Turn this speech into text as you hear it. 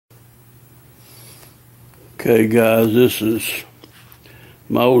Okay guys, this is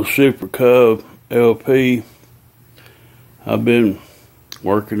my old Super Cub LP. I've been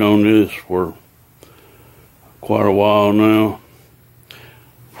working on this for quite a while now.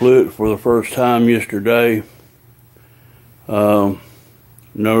 Flew it for the first time yesterday. Noticed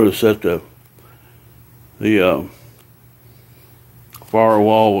that the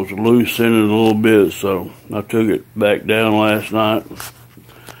firewall was loose in it a little bit, so I took it back down last night.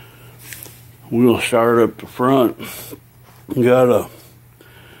 We'll start up the front. Got a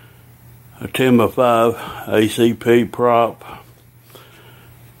 10x5 ACP prop.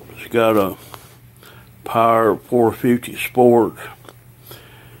 It's got a Power 450 Sport.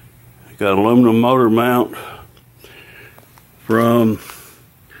 It's got aluminum motor mount from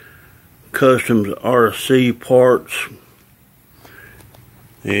Customs RC Parts,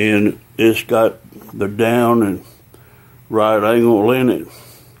 and it's got the down and right angle in it.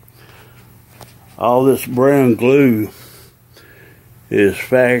 All this brown glue is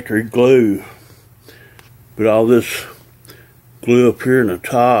factory glue, but all this glue up here in the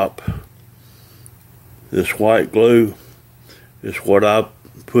top, this white glue, is what I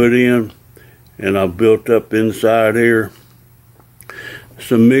put in, and I built up inside here.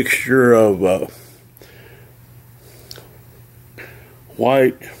 It's a mixture of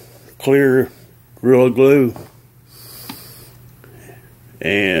white clear Gorilla Glue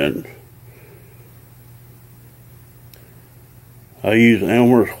and I use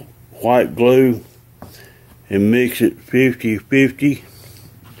Elmer's white glue and mix it 50-50,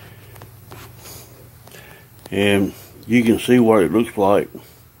 and you can see what it looks like.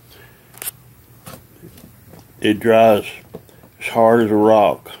 It dries as hard as a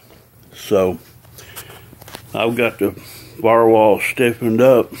rock. So I've got the firewall stiffened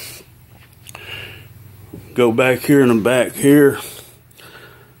up. Go back here in the back here,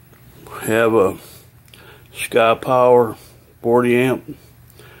 have a Sky Power 40 amp,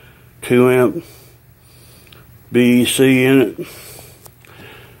 2 amp BEC in it.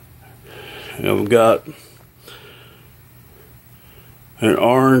 And I've got an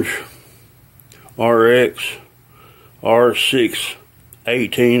orange RX R6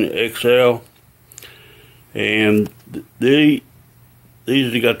 18XL, and these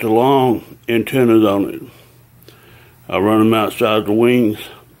have got the long antennas on it. I run them outside the wings.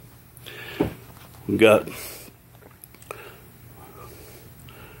 We got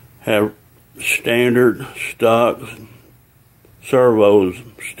have standard stock servos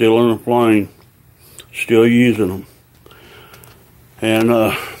still in the plane, still using them.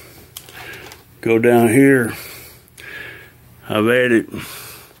 And go down here, I've added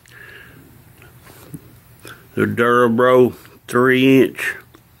the Durabro 3-inch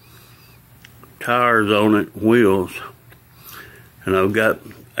tires on it, wheels, and I've got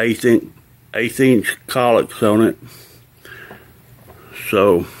eighth inch colics on it.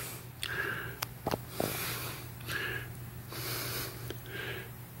 So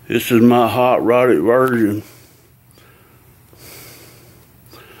this is my hot rodded version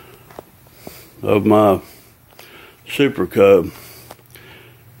of my Super Cub.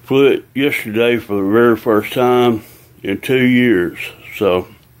 Flew it yesterday for the very first time in 2 years, so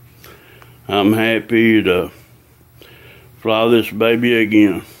I'm happy to fly this baby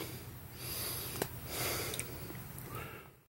again.